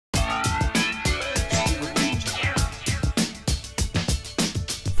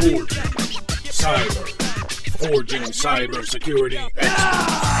Forging cybersecurity experts.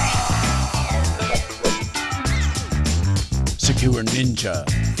 Secure Ninja.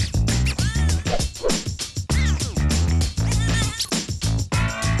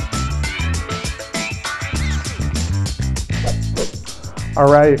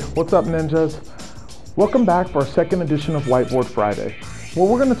 All right, what's up, ninjas? Welcome back for our second edition of Whiteboard Friday. What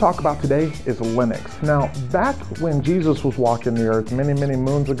we're going to talk about today is Linux. Now, back when Jesus was walking the earth many, many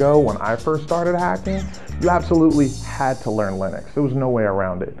moons ago, when I first started hacking, you absolutely had to learn Linux. There was no way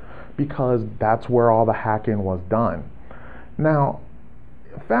around it because that's where all the hacking was done. Now,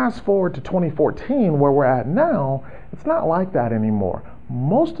 fast forward to 2014, where we're at now, it's not like that anymore.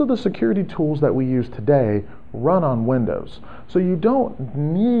 Most of the security tools that we use today run on Windows. So you don't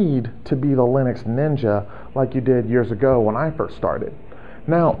need to be the Linux ninja like you did years ago when I first started.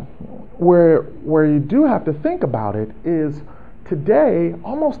 Now, where you do have to think about it is today,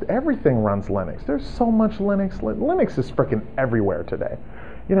 almost everything runs Linux. There's so much Linux. Linux is freaking everywhere today.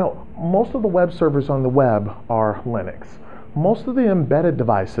 You know, most of the web servers on the web are Linux. Most of the embedded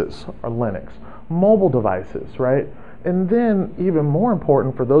devices are Linux. Mobile devices, right? And then, even more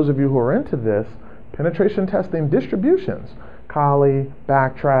important for those of you who are into this, penetration testing distributions. Kali,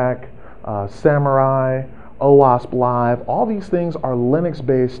 Backtrack, Samurai, OWASP Live, all these things are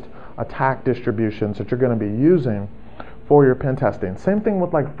Linux-based attack distributions that you're going to be using for your pen testing. Same thing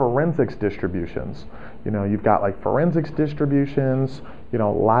with like forensics distributions. You know, you've got like forensics distributions, you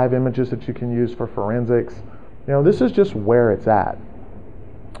know, live images that you can use for forensics. You know, this is just where it's at.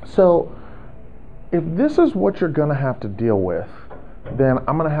 So, if this is what you're going to have to deal with, then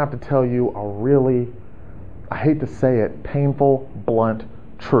I'm going to have to tell you a really, I hate to say it, painful, blunt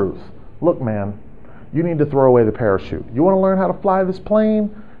truth. Look, man, you need to throw away the parachute. You want to learn how to fly this plane?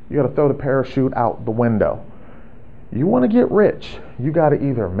 You got to throw the parachute out the window. You want to get rich? You got to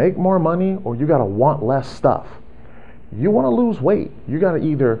either make more money or you got to want less stuff. You want to lose weight? You got to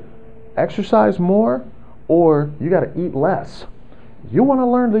either exercise more or you got to eat less. You want to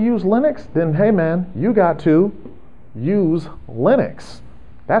learn to use Linux? Then hey man, you got to use Linux.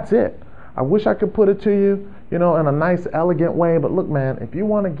 That's it. I wish I could put it to you, you know, in a nice, elegant way, but look man, if you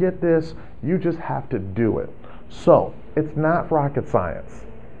want to get this, you just have to do it. So, it's not rocket science.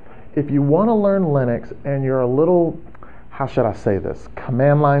 If you want to learn Linux and you're a little, how should I say this,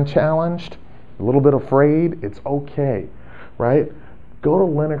 command line challenged, a little bit afraid, it's okay, right? Go to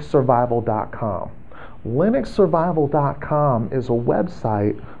linuxsurvival.com. linuxsurvival.com is a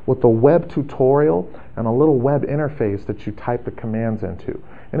website with a web tutorial and a little web interface that you type the commands into.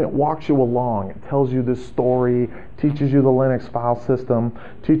 And it walks you along. It tells you this story, teaches you the Linux file system,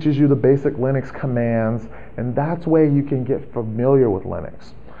 teaches you the basic Linux commands, and that's where you can get familiar with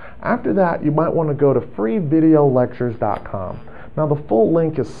Linux. After that, you might want to go to freevideolectures.com. Now the full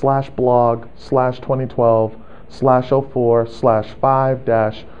link is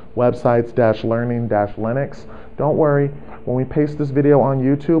 /blog/2012/04/5-websites-learning-linux. Don't worry, when we paste this video on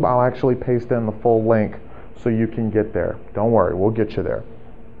YouTube, I'll actually paste in the full link so you can get there. Don't worry, we'll get you there.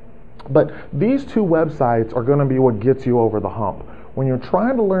 But these two websites are going to be what gets you over the hump. When you're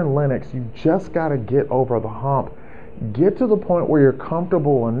trying to learn Linux, you just got to get over the hump. Get to the point where you're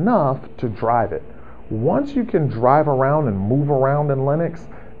comfortable enough to drive it. Once you can drive around and move around in Linux,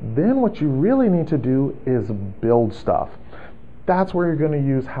 then what you really need to do is build stuff. That's where you're going to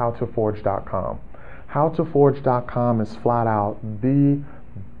use howtoforge.com. Howtoforge.com is flat out the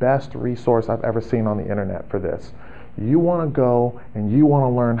best resource I've ever seen on the internet for this. You want to go and you want to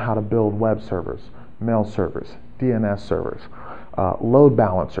learn how to build web servers, mail servers, DNS servers, load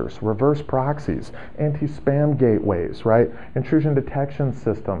balancers, reverse proxies, anti-spam gateways, right? Intrusion detection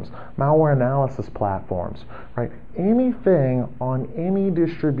systems, malware analysis platforms, right? Anything on any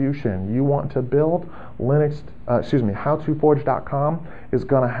distribution you want to build, howtoforge.com is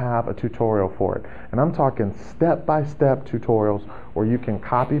going to have a tutorial for it. And I'm talking step-by-step tutorials where you can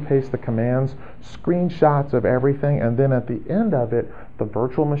copy-paste the commands, screenshots of everything, and then at the end of it, the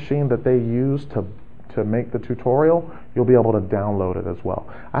virtual machine that they use to make the tutorial, you'll be able to download it as well.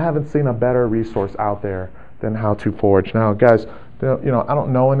 I haven't seen a better resource out there than HowToForge. Now, guys, you know, I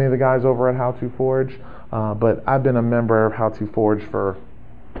don't know any of the guys over at HowToForge, but I've been a member of HowToForge for,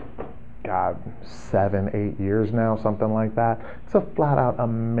 God, 7, 8 years now, something like that. It's a flat-out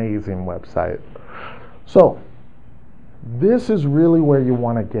amazing website. So, this is really where you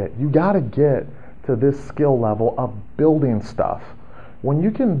want to get. You got to get to this skill level of building stuff. When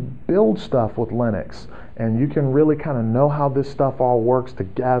you can build stuff with Linux and you can really kind of know how this stuff all works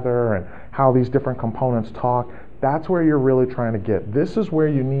together and how these different components talk, that's where you're really trying to get. This is where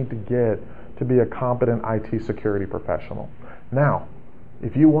you need to get to be a competent IT security professional. Now,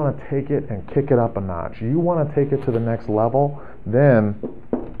 If you want to take it and kick it up a notch, you want to take it to the next level, then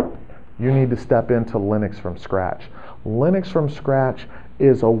you need to step into Linux from scratch. Linux from scratch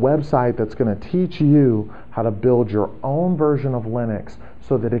is a website that's going to teach you how to build your own version of Linux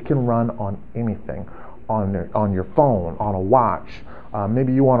so that it can run on anything, on your phone, on a watch.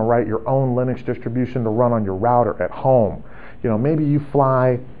 Maybe you want to write your own Linux distribution to run on your router at home. Maybe you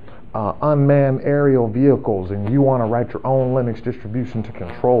fly unmanned aerial vehicles and you want to write your own Linux distribution to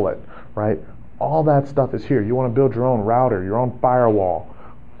control it, right? All that stuff is here. You want to build your own router, your own firewall.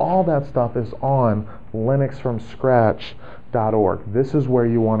 All that stuff is on linuxfromscratch.org. This is where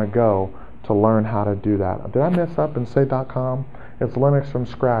you want to go to learn how to do that. Did I mess up and say .com? It's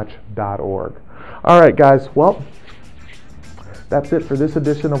linuxfromscratch.org. All right, guys. Well, that's it for this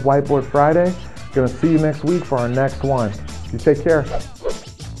edition of Whiteboard Friday. Going to see you next week for our next one. You take care.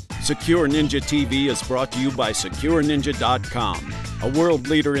 SecureNinjaTV is brought to you by SecureNinja.com, a world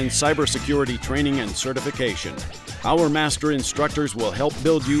leader in cybersecurity training and certification. Our master instructors will help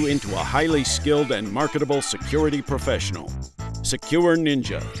build you into a highly skilled and marketable security professional. Secure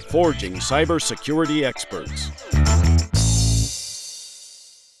Ninja, forging cybersecurity experts.